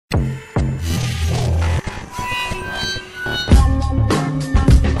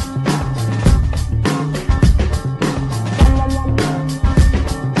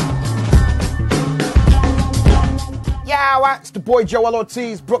boy Joell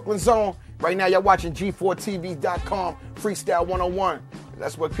Ortiz, Brooklyn Zone. Right now, y'all watching G4TV.com, Freestyle 101.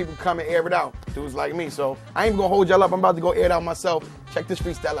 That's what people come and air it out. Dudes like me. So I ain't gonna hold y'all up. I'm about to go air it out myself. Check this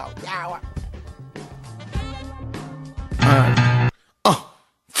freestyle out.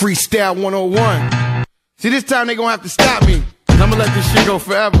 Freestyle 101. See, this time they gonna have to stop me. I'm gonna let this shit go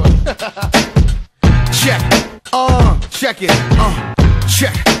forever. Check. Check it.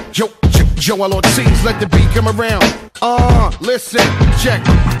 Check. Joell Ortiz, let the beat come around. Listen, check.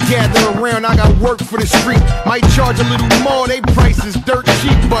 Gather around, I got work for the street. Might charge a little more, they price is dirt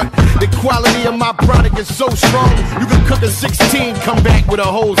cheap, but the quality of my product is so strong. You can cook a 16, come back with a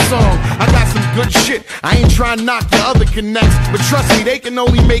whole song. I got some good shit, I ain't trying to knock your other connects, but trust me, they can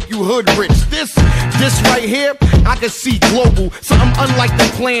only make you hood rich. This right here, I can see global. Something unlike the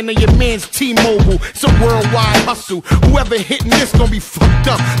plan of your man's T-Mobile. It's a worldwide hustle. Whoever hitting this gonna be fucked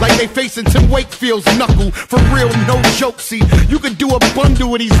up, like they facing Tim Wakefield's knuckle. For real, no joke, see, you could do a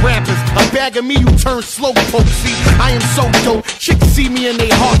bundle with these rappers. A bag of me, you turn slow poke. See, I am so dope. Chicks see me and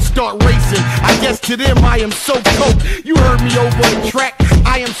their hearts start racing. I guess to them I am so coke. You heard me over the track.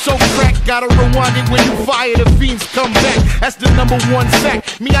 I am so cracked. Gotta rewind it when you fire, the fiends come back. That's the #1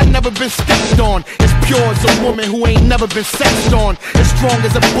 fact. Me, I never been stepped on. As pure as a woman who ain't never been sexed on. As strong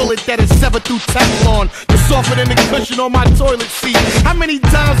as a bullet that is severed through Teflon. You're softer than the cushion on my toilet seat. How many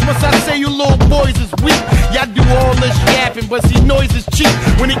times must I say you little boys is weak? Y'all do all this yapping, but see, noise is cheap.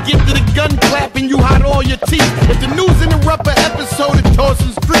 When it get to the gun clapping, you hide all your teeth. If the news interrupt an episode of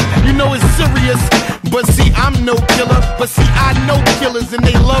Dawson's Creek, you know it's serious. But see, I'm no killer, but see, I know killers and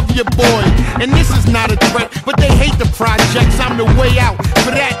they love your boy. And this is not a threat, but they hate the projects. I'm the way out.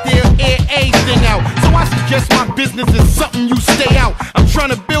 For that, they'll air everything out. So I suggest my business is something you stay out. I'm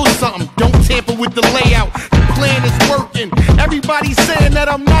trying to build something, don't tamper with the layout. The plan is working. Everybody's saying that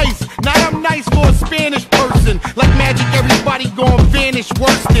I'm nice. Now I'm nice for a Spanish person. Like magic, everybody gon' vanish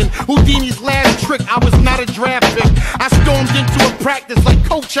worse than Houdini's last trick. I was not a draft pick. I stormed into a practice like,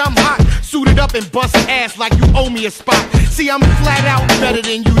 coach, I'm hot. Suited up and bust ass like you owe me a spot. See, I'm flat out better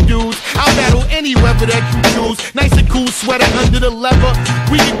than you dudes. I'll battle any weather that you choose. Nice and cool sweater under the leather.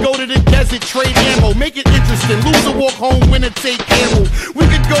 We can go to the desert, trade ammo. Make it interesting. Loser walk home, winner take ammo. We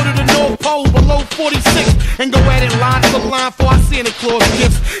could go to the North Pole below 46 and go at it line for line for our Santa Claus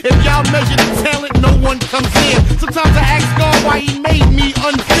gifts. If y'all measure the talent, no one comes near. Sometimes I ask God why he made me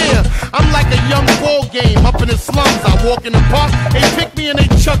unfair. I'm like a young ball game up in the slums. I walk in the park, they pick me and they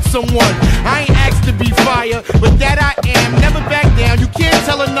chuck someone. I ain't asked to be fire, but that I am. Never back down, you can't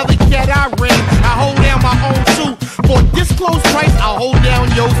tell another cat I ran. I hold down my own too. For this close price, I'll hold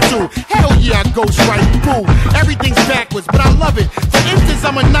down yours too. Hell yeah, I ghost right through. Everything's backwards, but I love it. For instance,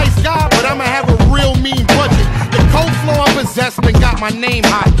 I'm a nice guy, but I'ma have a real mean budget. The cold flow I possess and got my name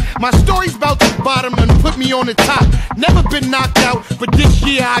hot. My story's about the bottom and put me on the top. Never been knocked out, but this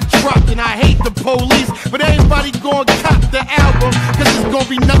year I dropped. And I hate the police, but everybody gon' cop the album, cause it's gon'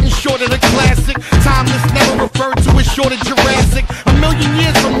 be nothing short of the classic. Timeless, never referred to as short of Jurassic. A million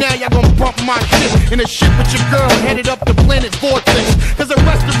years from now, y'all gon' bump my shit in a ship with your girl headed up the planet Vortex. Cause a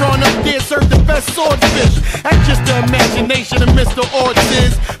restaurant up there served the best swordfish. That's just the imagination of Mr.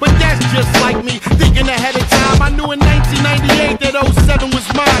 Ortiz. But that's just like me, thinking ahead of time. I knew in 1998 that 07 was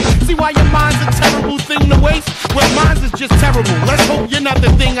mine. See why your mind's a terrible thing to waste? Well, mine's is just terrible. Let's hope you're not the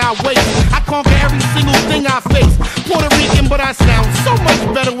thing I waste. I conquer every single thing I face. Puerto Rican, but I sound so much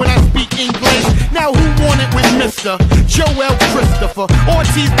better when I speak English. Now who want it with Mr. Joell Christopher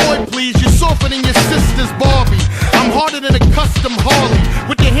Ortiz? Boy, please, you're softer than your sister's Barbie. I'm harder than a custom Harley,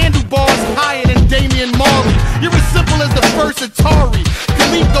 with the handlebars higher than Damian Marley. You're as simple as the first Atari.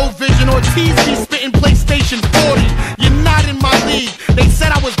 ColecoVision, Ortiz be spitting PlayStation 40. You're not in my league. They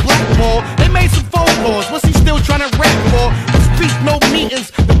said I was blackballed. They made some phone calls. What's he still trying to rap for? Speak no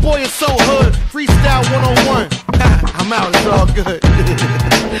meetings. The boy is so hood. Freestyle 101. I'm out. It's all good.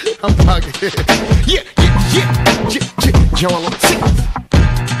 I'm fucking. Yeah. Joell Ortiz.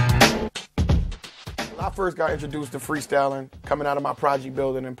 I first got introduced to freestyling coming out of my project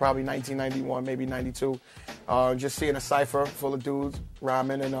building in probably 1991, maybe 92. Just seeing a cypher full of dudes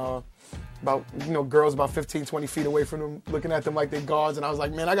rhyming and about, girls about 15, 20 feet away from them, looking at them like they guards. And I was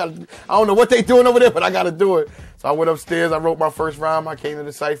like, man, I don't know what they doing over there, but I got to do it. So I went upstairs, I wrote my first rhyme, I came to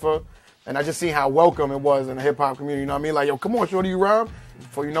the cypher, and I just seen how welcome it was in the hip hop community. You know what I mean? Like, yo, come on, shorty, you rhyme?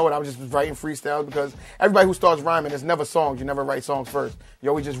 Before you know it, I was just writing freestyles, because everybody who starts rhyming, it's never songs. You never write songs first. You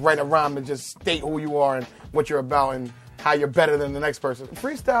always just write a rhyme and just state who you are and what you're about and how you're better than the next person.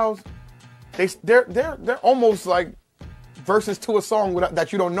 Freestyles, they're almost like verses to a song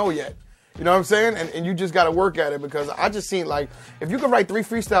that you don't know yet. You know what I'm saying? And you just got to work at it, because I just seen, like, if you could write 3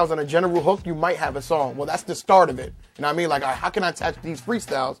 freestyles on a general hook, you might have a song. Well, that's the start of it. You know what I mean? Like, how can I attach these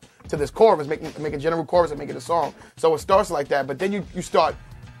freestyles to this chorus, make a general chorus and make it a song? So it starts like that, but then you start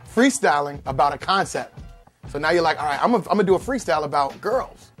freestyling about a concept. So now you're like, all right, I'm gonna do a freestyle about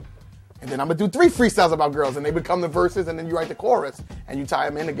girls. And then I'm gonna do 3 freestyles about girls, and they become the verses, and then you write the chorus, and you tie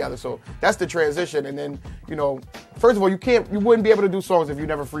them in together. So that's the transition. And then, you know, first of all, you wouldn't be able to do songs if you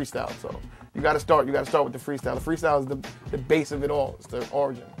never freestyle. So you gotta start with the freestyle. The freestyle is the base of it all. It's the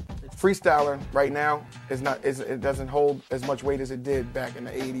origin. Freestyling right now it doesn't hold as much weight as it did back in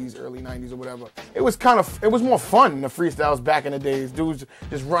the 80s, early 90s or whatever. It was more fun, the freestyles back in the days. Dudes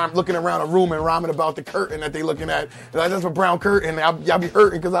just looking around a room and rhyming about the curtain that they looking at. Like, that's a brown curtain. Y'all be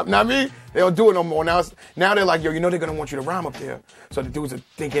hurting because not me. They don't do it no more. Now they're like, yo, you know they're gonna want you to rhyme up there. So the dudes are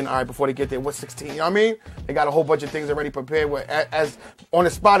thinking, all right, before they get there, what's 16? You know what I mean? They got a whole bunch of things already prepared. Where as on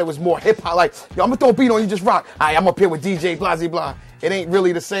the spot, it was more hip hop. Like, yo, I'm gonna throw a beat on you, just rock. All right, I'm up here with DJ blah blah blah. It ain't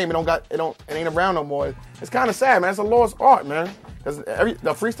really the same. It ain't around no more. It's kind of sad, man. It's a lost art, man. Because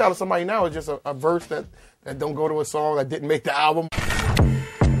the freestyle of somebody now is just a verse that don't go to a song, that didn't make the album.